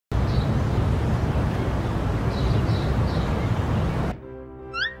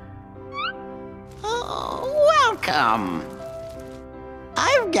Welcome.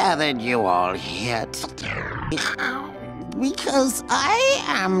 I've gathered you all here because I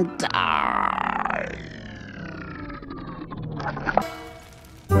am dying.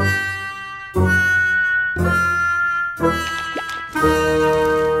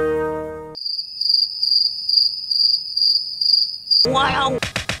 Wow.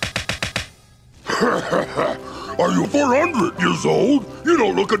 Are you 400 years old? You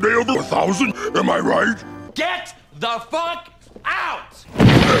don't look a day over 1,000, am I right? Get the fuck out!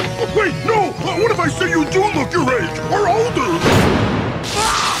 Wait, no! What if I say you do look your age, or older?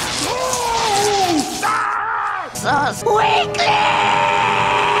 So squiggly!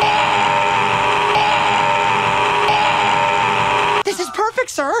 This is perfect,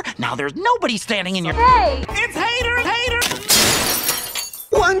 sir. Now there's nobody standing in your... Hey! It's Hater!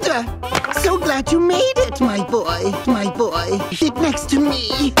 Wonder! So glad you made it, my boy. My boy. Sit next to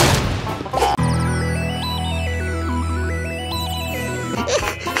me.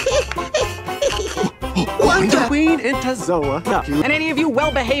 Wonder! Queen into Zoa. And any of you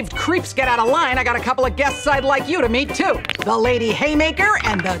well-behaved creeps get out of line, I got a couple of guests I'd like you to meet, too. The Lady Haymaker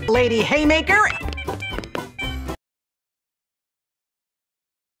and the Lady Haymaker.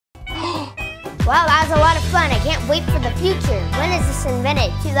 Well, that was a lot of fun. I can't wait for the future. When is this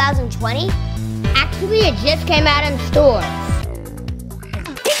invented? 2020? Actually, it just came out in stores.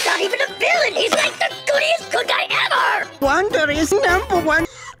 He's not even a villain! He's like the goodiest good guy ever! Wonder is #1.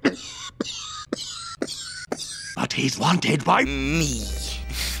 But he's wanted by me.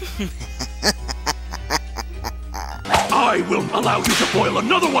 I will allow you to foil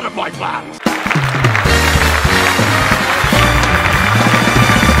another one of my plans!